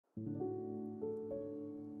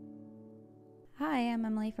Hi, I'm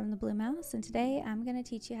Emily from the Blue Mouse, and today I'm going to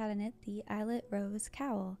teach you how to knit the Eyelet Rose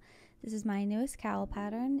Cowl. This is my newest cowl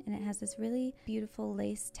pattern, and it has this really beautiful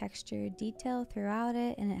lace textured detail throughout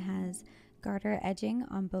it, and it has garter edging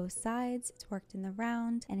on both sides. It's worked in the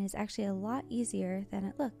round and is actually a lot easier than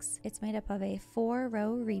it looks. It's made up of a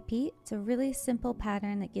 4-row repeat. It's a really simple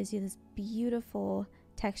pattern that gives you this beautiful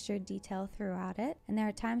textured detail throughout it, and there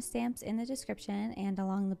are timestamps in the description and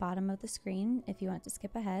along the bottom of the screen if you want to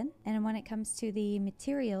skip ahead. And when it comes to the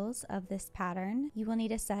materials of this pattern, you will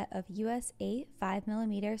need a set of US 8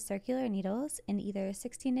 5mm circular needles in either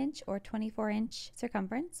 16-inch or 24-inch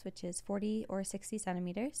circumference, which is 40 or 60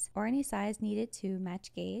 centimeters, or any size needed to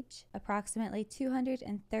match gauge, approximately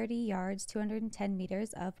 230 yards, 210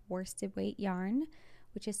 meters of worsted weight yarn,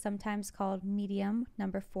 which is sometimes called medium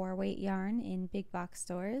number 4 weight yarn in big box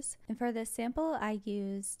stores. And for this sample, I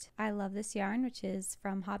used I Love This yarn, which is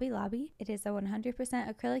from Hobby Lobby. It is a 100%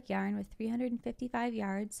 acrylic yarn with 355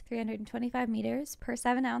 yards, 325 meters per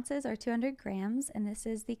 7 ounces or 200 grams, and this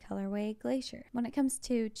is the colorway Glacier. When it comes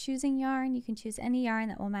to choosing yarn, you can choose any yarn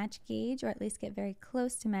that will match gauge or at least get very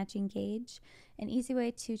close to matching gauge. An easy way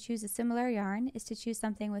to choose a similar yarn is to choose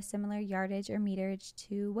something with similar yardage or meterage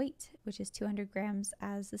to weight, which is 200 grams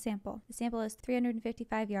as the sample. The sample is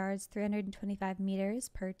 355 yards, 325 meters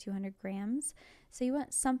per 200 grams. So you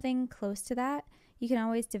want something close to that. You can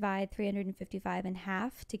always divide 355 in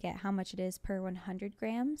half to get how much it is per 100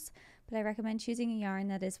 grams, but I recommend choosing a yarn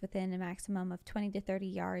that is within a maximum of 20 to 30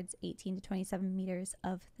 yards, 18 to 27 meters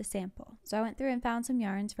of the sample. So I went through and found some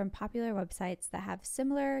yarns from popular websites that have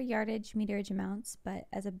similar yardage, meterage amounts, but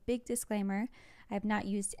as a big disclaimer, I have not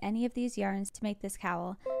used any of these yarns to make this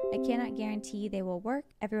cowl. I cannot guarantee they will work.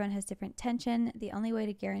 Everyone has different tension. The only way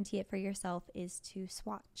to guarantee it for yourself is to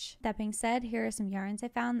swatch. That being said, here are some yarns I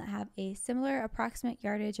found that have a similar approximate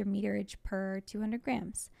yardage or meterage per 200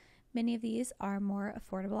 grams. Many of these are more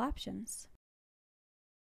affordable options.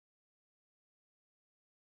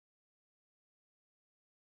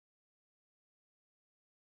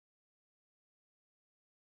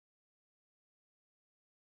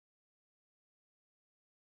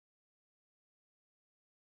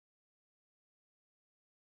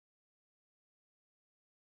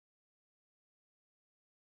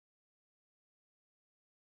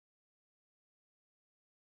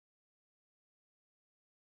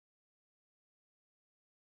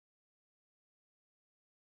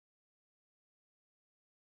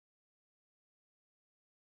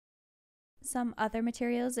 Some other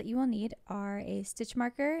materials that you will need are a stitch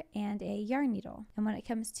marker and a yarn needle. And when it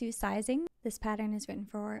comes to sizing, this pattern is written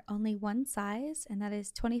for only one size, and that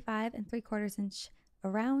is 25 3/4 inch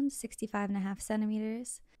around, 65.5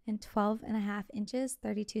 centimeters, and 12.5 inches,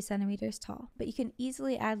 32 centimeters tall. But you can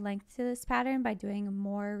easily add length to this pattern by doing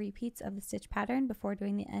more repeats of the stitch pattern before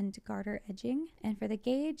doing the end garter edging. And for the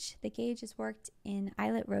gauge is worked in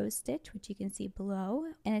Eyelet Rose stitch, which you can see below.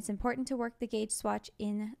 And it's important to work the gauge swatch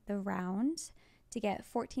in the round to get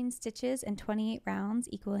 14 stitches and 28 rounds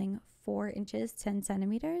equaling 4 inches 10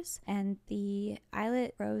 centimeters. And the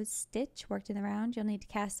Eyelet Rose stitch worked in the round, you'll need to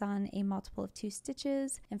cast on a multiple of 2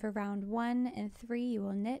 stitches, and for round 1 and 3 you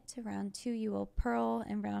will knit, round 2 you will purl,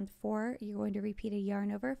 and round 4 you're going to repeat a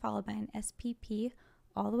yarn over followed by an SPP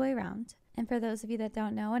all the way around. And for those of you that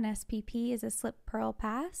don't know, an SPP is a slip purl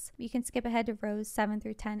pass. You can skip ahead to rows 7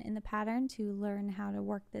 through 10 in the pattern to learn how to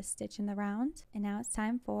work this stitch in the round. And now it's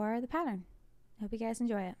time for the pattern. I hope you guys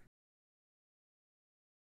enjoy it.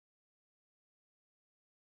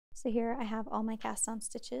 So here I have all my cast on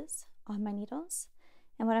stitches on my needles,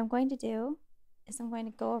 and what I'm going to do is I'm going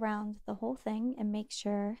to go around the whole thing and make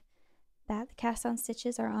sure that the cast on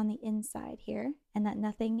stitches are on the inside here and that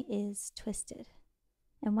nothing is twisted.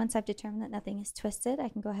 And once I've determined that nothing is twisted, I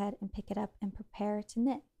can go ahead and pick it up and prepare to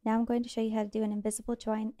knit. Now I'm going to show you how to do an invisible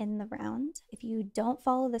join in the round. If you don't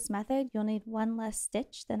follow this method, you'll need one less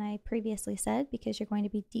stitch than I previously said because you're going to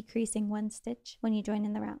be decreasing one stitch when you join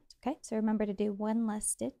in the round. Okay, so remember to do one less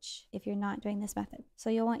stitch if you're not doing this method.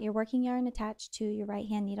 So you'll want your working yarn attached to your right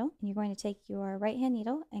hand needle, and you're going to take your right hand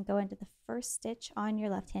needle and go into the first stitch on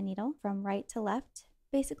your left hand needle from right to left,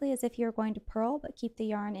 basically as if you're going to purl, but keep the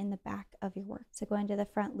yarn in the back of your work. So go into the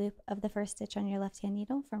front loop of the first stitch on your left hand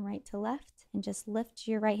needle from right to left, and just lift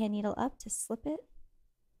your right hand needle up to slip it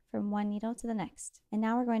from one needle to the next. And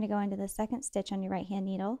now we're going to go into the second stitch on your right hand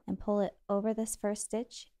needle and pull it over this first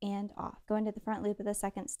stitch and off. Go into the front loop of the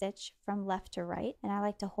second stitch from left to right, and I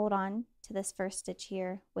like to hold on to this first stitch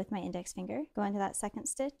here with my index finger. Go into that second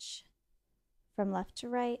stitch from left to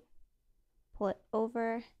right, pull it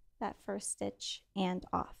over that first stitch and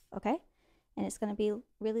off, okay? And it's going to be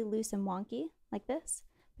really loose and wonky like this,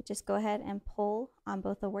 but just go ahead and pull on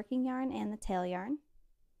both the working yarn and the tail yarn.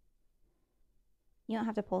 You don't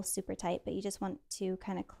have to pull super tight, but you just want to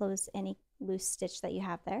kind of close any loose stitch that you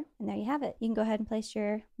have there. And there you have it. You can go ahead and place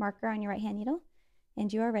your marker on your right hand needle,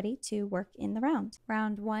 and you are ready to work in the round.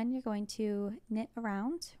 Round 1, you're going to knit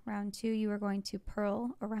around. Round 2, you are going to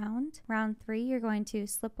purl around. Round 3, you're going to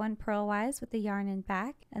slip 1 purlwise with the yarn in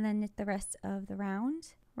back, and then knit the rest of the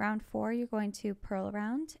round. Round 4, you're going to purl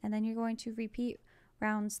around, and then you're going to repeat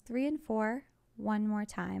rounds 3 and 4 one more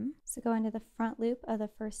time. So go into the front loop of the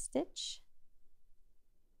first stitch.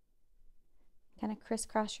 Kind of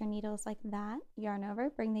crisscross your needles like that. Yarn over,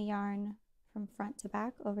 bring the yarn from front to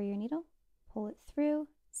back over your needle, pull it through,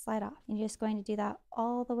 slide off. And you're just going to do that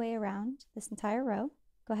all the way around this entire row.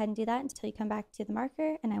 Go ahead and do that until you come back to the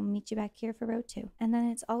marker, and I will meet you back here for row 2. And then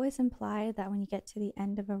it's always implied that when you get to the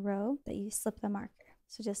end of a row that you slip the marker.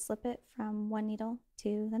 So just slip it from one needle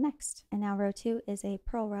to the next. And now row 2 is a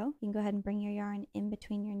purl row. You can go ahead and bring your yarn in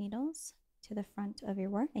between your needles to the front of your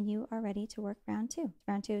work, and you are ready to work round 2.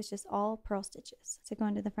 Round 2 is just all purl stitches. So go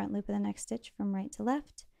into the front loop of the next stitch from right to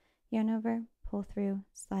left, yarn over, pull through,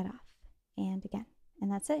 slide off, and again.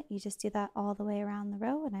 And that's it. You just do that all the way around the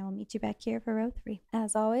row, and I will meet you back here for row 3.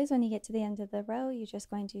 As always, when you get to the end of the row, you're just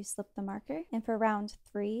going to slip the marker. And for round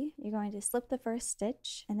 3, you're going to slip the first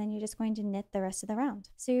stitch, and then you're just going to knit the rest of the round.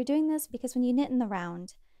 So you're doing this because when you knit in the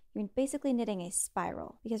round, you're basically knitting a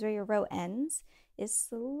spiral, because where your row ends is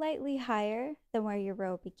slightly higher than where your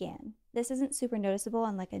row began. This isn't super noticeable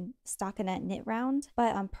on like a stockinette knit round,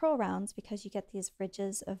 but on purl rounds, because you get these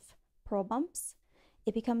ridges of purl bumps,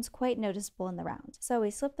 it becomes quite noticeable in the round. So we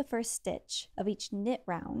slip the first stitch of each knit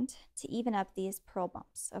round to even up these purl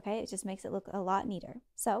bumps, okay? It just makes it look a lot neater.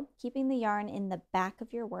 So keeping the yarn in the back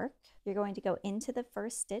of your work, you're going to go into the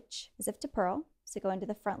first stitch as if to purl. So go into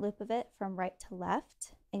the front loop of it from right to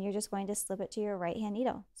left, and you're just going to slip it to your right hand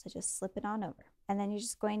needle. So just slip it on over. And then you're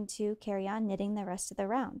just going to carry on knitting the rest of the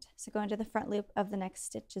round. So go into the front loop of the next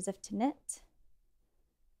stitch as if to knit.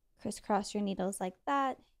 Crisscross your needles like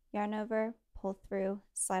that, yarn over, pull through,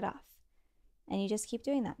 slide off. And you just keep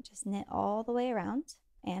doing that. Just knit all the way around,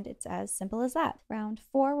 and it's as simple as that. Round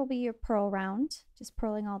 4 will be your purl round, just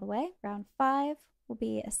purling all the way. Round 5 will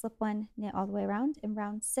be a slip 1, knit all the way around, and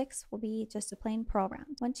round 6 will be just a plain purl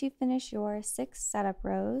round. Once you finish your 6 setup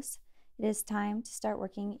rows, it is time to start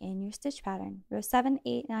working in your stitch pattern. Rows 7,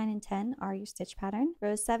 8, 9, and 10 are your stitch pattern.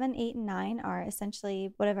 Rows 7, 8, and 9 are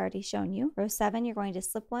essentially what I've already shown you. Row 7, you're going to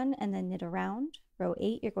slip 1 and then knit around. Row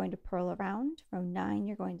 8, you're going to purl around. Row 9,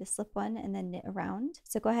 you're going to slip 1 and then knit around.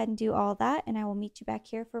 So go ahead and do all that, and I will meet you back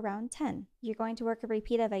here for round 10. You're going to work a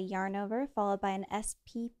repeat of a yarn over followed by an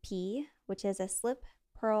SPP, which is a slip,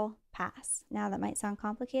 purl, pass. Now that might sound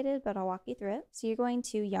complicated, but I'll walk you through it. So you're going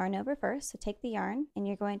to yarn over first. So take the yarn and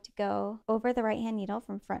you're going to go over the right hand needle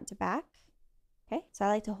from front to back. Okay, so I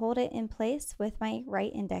like to hold it in place with my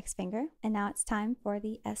right index finger. And now it's time for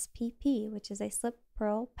the SPP, which is a slip,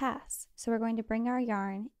 purl, pass. So we're going to bring our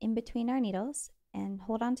yarn in between our needles and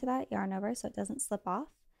hold on to that yarn over so it doesn't slip off.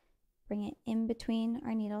 Bring it in between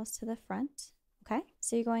our needles to the front. Okay,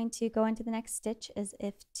 so you're going to go into the next stitch as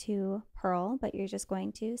if to purl, but you're just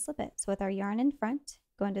going to slip it. So with our yarn in front,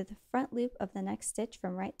 go into the front loop of the next stitch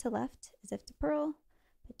from right to left as if to purl,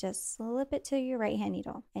 but just slip it to your right hand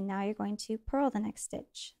needle. And now you're going to purl the next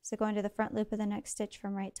stitch. So go into the front loop of the next stitch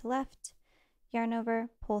from right to left, yarn over,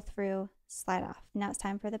 pull through, slide off. And now it's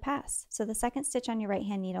time for the pass. So the second stitch on your right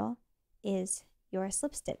hand needle is your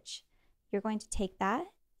slip stitch. You're going to take that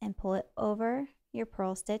and pull it over your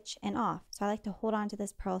purl stitch and off. So I like to hold on to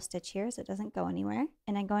this purl stitch here so it doesn't go anywhere.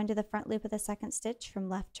 And I go into the front loop of the second stitch from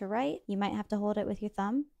left to right. You might have to hold it with your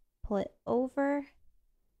thumb, pull it over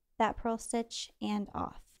that purl stitch and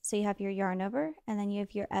off. So you have your yarn over, and then you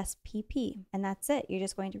have your SPP, and that's it. You're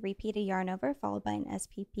just going to repeat a yarn over followed by an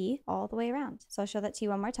SPP all the way around. So I'll show that to you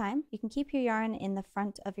one more time. You can keep your yarn in the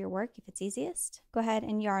front of your work if it's easiest. Go ahead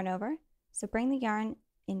and yarn over. So bring the yarn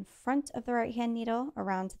in front of the right hand needle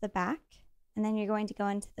around to the back. And then you're going to go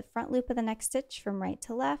into the front loop of the next stitch from right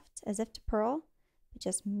to left as if to purl, but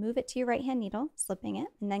just move it to your right hand needle, slipping it,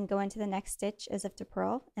 and then go into the next stitch as if to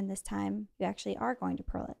purl, and this time you actually are going to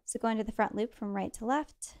purl it. So go into the front loop from right to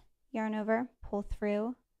left, yarn over, pull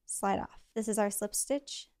through, slide off. This is our slip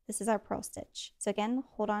stitch. This is our purl stitch. So again,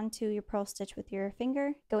 hold on to your purl stitch with your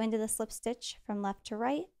finger, go into the slip stitch from left to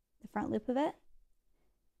right, the front loop of it,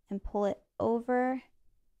 and pull it over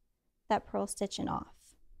that purl stitch and off.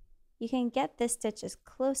 You can get this stitch as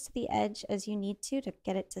close to the edge as you need to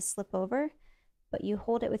get it to slip over, but you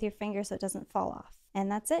hold it with your finger so it doesn't fall off. And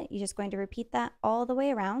that's it. You're just going to repeat that all the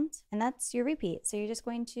way around, and that's your repeat. So you're just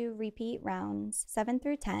going to repeat rounds 7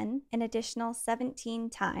 through 10 an additional 17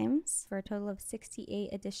 times for a total of 68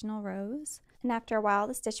 additional rows. And after a while,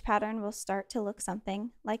 the stitch pattern will start to look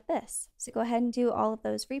something like this. So go ahead and do all of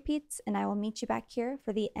those repeats, and I will meet you back here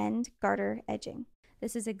for the end garter edging.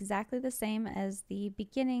 This is exactly the same as the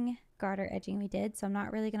beginning garter edging we did, so I'm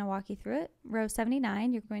not really going to walk you through it. Row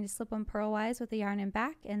 79, you're going to slip one purlwise with the yarn in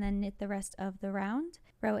back and then knit the rest of the round.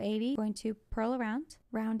 Row 80, you're going to purl around.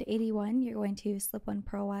 Round 81, you're going to slip one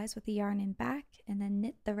purlwise with the yarn in back and then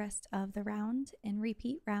knit the rest of the round, and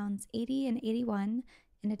repeat rounds 80 and 81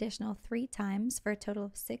 an additional 3 times for a total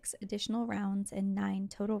of 6 additional rounds and 9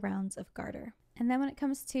 total rounds of garter. And then when it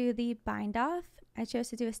comes to the bind off, I chose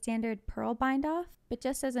to do a standard purl bind off, but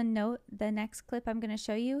just as a note, the next clip I'm going to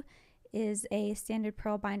show you is a standard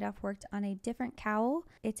purl bind off worked on a different cowl.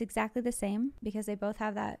 It's exactly the same because they both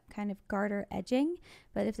have that kind of garter edging,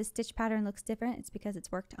 but if the stitch pattern looks different, it's because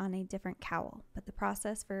it's worked on a different cowl. But the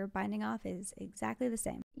process for binding off is exactly the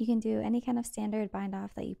same. You can do any kind of standard bind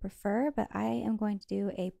off that you prefer, but I am going to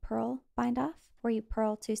do a purl bind off where you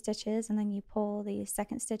purl 2 stitches and then you pull the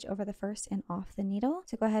second stitch over the first and off the needle.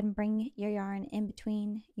 So go ahead and bring your yarn in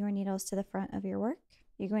between your needles to the front of your work.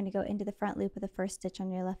 You're going to go into the front loop of the first stitch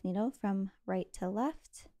on your left needle from right to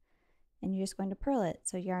left, and you're just going to purl it.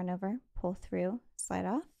 So yarn over, pull through, slide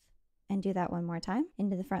off, and do that one more time.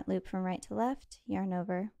 Into the front loop from right to left, yarn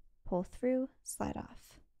over, pull through, slide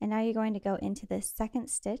off. And now you're going to go into the second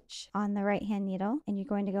stitch on the right hand needle, and you're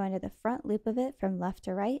going to go into the front loop of it from left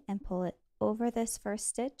to right and pull it over this first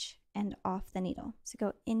stitch and off the needle. So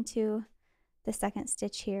go into the second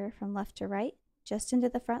stitch here from left to right, just into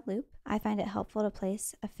the front loop. I find it helpful to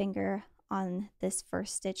place a finger on this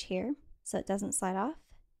first stitch here so it doesn't slide off,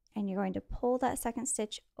 and you're going to pull that second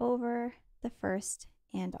stitch over the first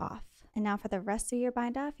and off. And now for the rest of your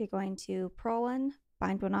bind off, you're going to purl one,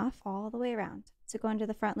 bind one off all the way around. So go into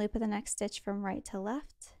the front loop of the next stitch from right to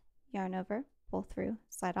left, yarn over, pull through,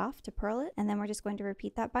 slide off to purl it, and then we're just going to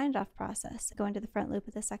repeat that bind off process. Go into the front loop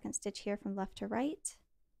of the second stitch here from left to right,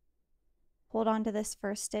 hold on to this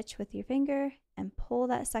first stitch with your finger and pull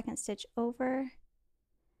that second stitch over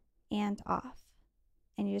and off.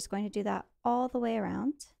 And you're just going to do that all the way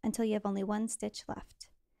around until you have only 1 stitch left.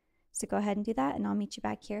 So go ahead and do that, and I'll meet you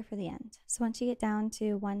back here for the end. So once you get down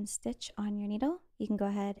to 1 stitch on your needle, you can go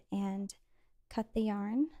ahead and cut the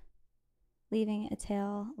yarn, leaving a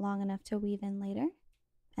tail long enough to weave in later.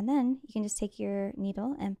 And then you can just take your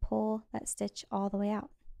needle and pull that stitch all the way out.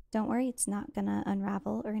 Don't worry, it's not gonna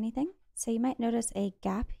unravel or anything. So you might notice a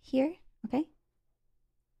gap here, okay?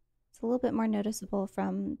 It's a little bit more noticeable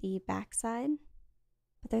from the back side,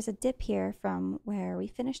 but there's a dip here from where we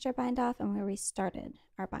finished our bind off and where we started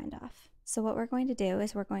our bind off. So what we're going to do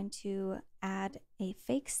is we're going to add a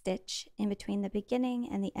fake stitch in between the beginning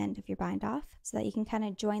and the end of your bind off so that you can kind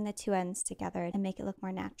of join the 2 ends together and make it look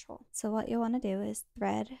more natural. So what you'll want to do is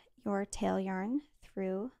thread your tail yarn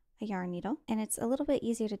through a yarn needle, and it's a little bit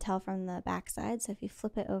easier to tell from the back side. So if you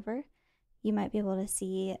flip it over, you might be able to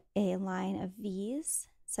see a line of V's.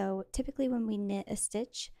 So typically when we knit a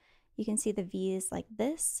stitch, you can see the V's like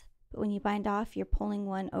this, but when you bind off, you're pulling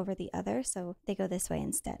one over the other, so they go this way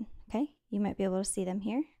instead, okay? You might be able to see them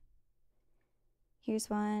here. Here's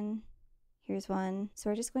one, here's one. So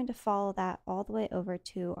we're just going to follow that all the way over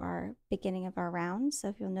to our beginning of our round. So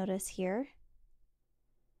if you'll notice here,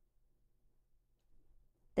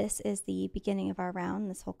 this is the beginning of our round,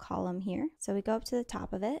 this whole column here. So we go up to the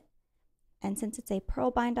top of it, and since it's a purl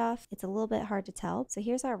bind off, it's a little bit hard to tell. So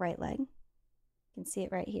here's our right leg. You can see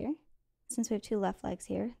it right here. Since we have 2 left legs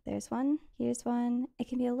here, there's one, here's one. It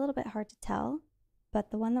can be a little bit hard to tell, but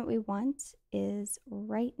the one that we want is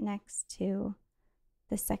right next to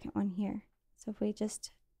the second one here. So if we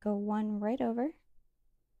just go one right over,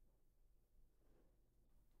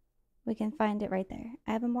 we can find it right there.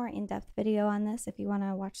 I have a more in-depth video on this if you want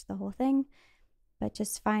to watch the whole thing, but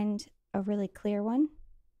just find a really clear one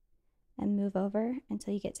and move over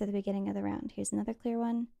until you get to the beginning of the round. Here's another clear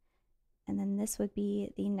one, and then this would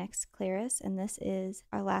be the next clearest, and this is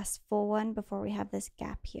our last full one before we have this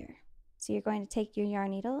gap here. So you're going to take your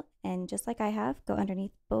yarn needle and, just like I have, go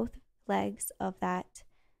underneath both legs of that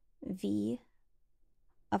V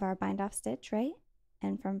of our bind off stitch, right?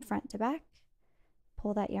 And from front to back,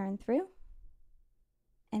 pull that yarn through,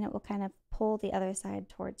 and it will kind of pull the other side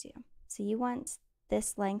towards you. So you want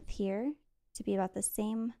this length here to be about the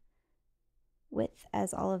same width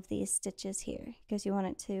as all of these stitches here, because you want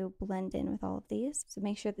it to blend in with all of these. So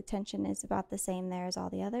make sure the tension is about the same there as all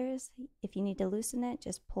the others. If you need to loosen it,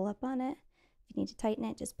 just pull up on it. If you need to tighten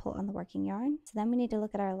it, just pull on the working yarn. So then we need to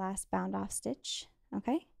look at our last bound off stitch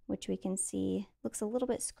okay, which we can see looks a little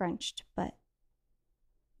bit scrunched, but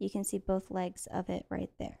you can see both legs of it right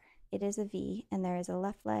there. It is a V, and there is a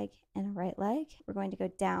left leg and a right leg. We're going to go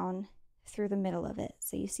down through the middle of it.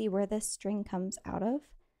 So you see where this string comes out of?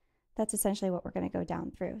 That's essentially what we're going to go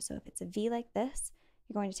down through. So if it's a V like this,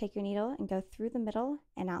 you're going to take your needle and go through the middle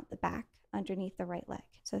and out the back underneath the right leg.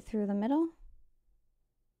 So through the middle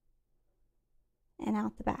and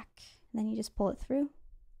out the back. And then you just pull it through.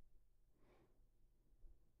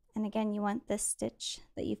 And again, you want this stitch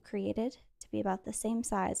that you've created to be about the same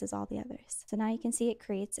size as all the others. So now you can see it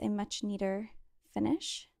creates a much neater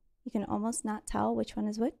finish. You can almost not tell which one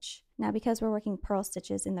is which. Now because we're working purl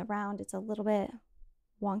stitches in the round, it's a little bit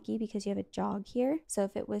wonky because you have a jog here. So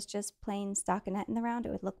if it was just plain stockinette in the round,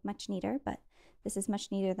 it would look much neater, but this is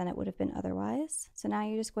much neater than it would have been otherwise. So now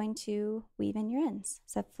you're just going to weave in your ends.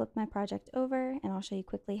 So I've flipped my project over and I'll show you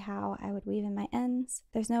quickly how I would weave in my ends.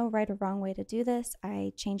 There's no right or wrong way to do this.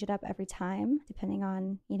 I change it up every time depending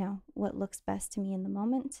on, what looks best to me in the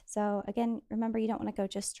moment. So again, remember you don't want to go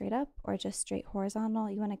just straight up or just straight horizontal.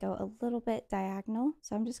 You want to go a little bit diagonal.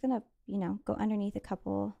 So I'm just gonna, go underneath a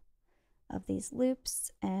couple of these loops,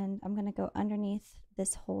 and I'm going to go underneath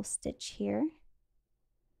this whole stitch here.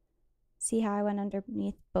 See how I went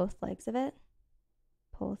underneath both legs of it?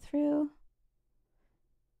 Pull through,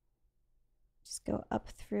 just go up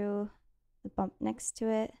through the bump next to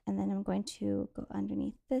it, and then I'm going to go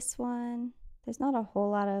underneath this one. There's not a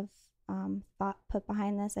whole lot of thought put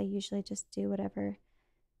behind this. I usually just do whatever,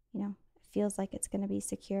 feels like it's going to be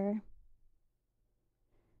secure.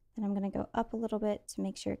 Then I'm going to go up a little bit to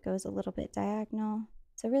make sure it goes a little bit diagonal.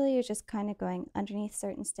 So really you're just kind of going underneath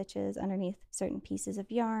certain stitches, underneath certain pieces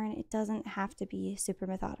of yarn. It doesn't have to be super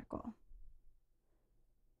methodical.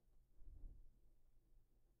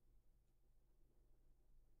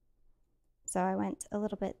 So I went a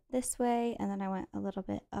little bit this way, and then I went a little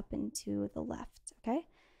bit up into the left, okay?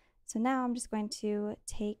 So now I'm just going to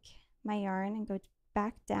take my yarn and go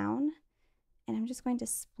back down, and I'm just going to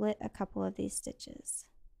split a couple of these stitches.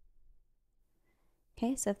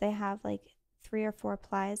 Okay, so if they have like 3 or 4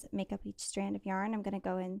 plies that make up each strand of yarn, I'm going to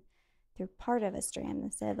go in through part of a strand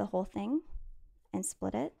instead of the whole thing and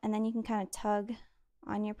split it. And then you can kind of tug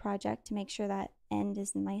on your project to make sure that end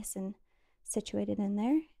is nice and situated in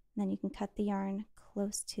there. And then you can cut the yarn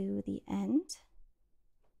close to the end.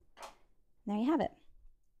 And there you have it.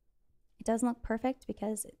 It doesn't look perfect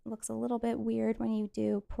because it looks a little bit weird when you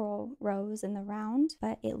do purl rows in the round,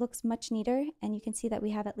 but it looks much neater, and you can see that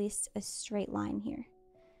we have at least a straight line here.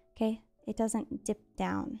 Okay, it doesn't dip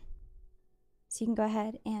down. So you can go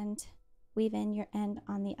ahead and weave in your end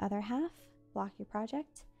on the other half, block your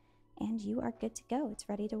project, and you are good to go. It's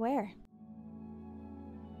ready to wear.